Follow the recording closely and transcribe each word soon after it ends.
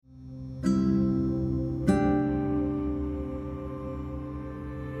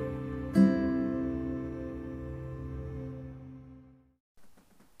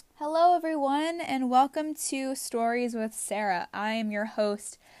and welcome to Stories with Sarah. I am your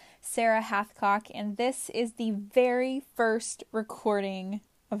host, Sarah Hathcock, and this is the very first recording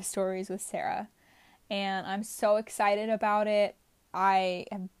of Stories with Sarah. And I'm so excited about it. I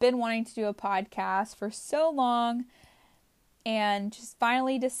have been wanting to do a podcast for so long and just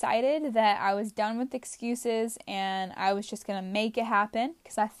finally decided that I was done with excuses and I was just going to make it happen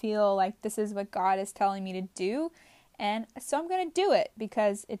because I feel like this is what God is telling me to do. And so I'm going to do it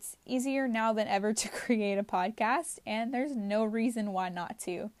because it's easier now than ever to create a podcast and there's no reason why not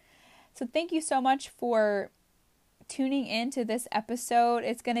to. So thank you so much for tuning in to this episode.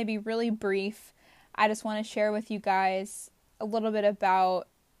 It's going to be really brief. I just want to share with you guys a little bit about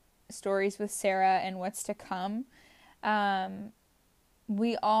Stories with Sarah and what's to come.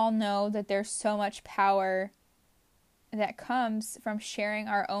 We all know that there's so much power that comes from sharing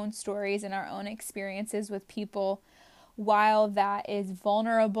our own stories and our own experiences with people. While that is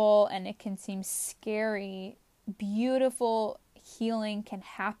vulnerable and it can seem scary, beautiful healing can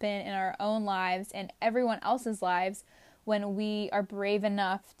happen in our own lives and everyone else's lives when we are brave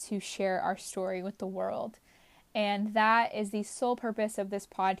enough to share our story with the world. And that is the sole purpose of this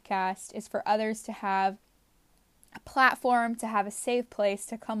podcast, is for others to have a platform, to have a safe place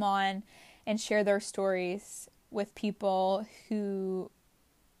to come on and share their stories with people who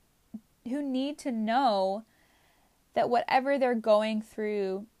need to know that whatever they're going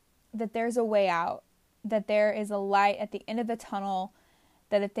through, that there's a way out, that there is a light at the end of the tunnel,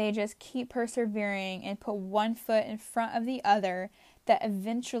 that if they just keep persevering and put one foot in front of the other, that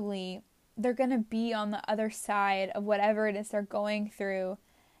eventually they're going to be on the other side of whatever it is they're going through,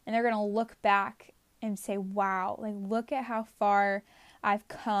 and they're going to look back and say, wow, like look at how far I've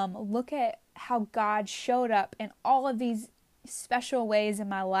come. Look at how God showed up in all of these special ways in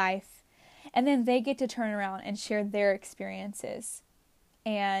my life. And then they get to turn around and share their experiences.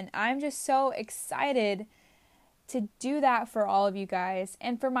 And I'm just so excited to do that for all of you guys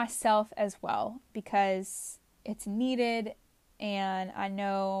and for myself as well, because it's needed and I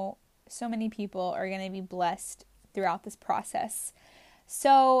know so many people are going to be blessed throughout this process.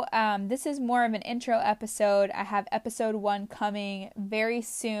 So this is more of an intro episode. I have episode 1 coming very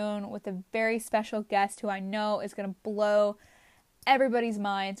soon with a very special guest who I know is going to blow everybody's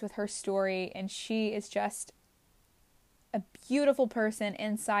minds with her story, and she is just a beautiful person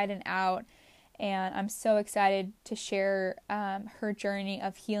inside and out, and I'm so excited to share her journey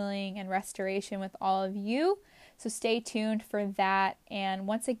of healing and restoration with all of you. So stay tuned for that, and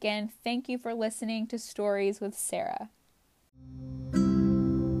once again, thank you for listening to Stories with Sarah.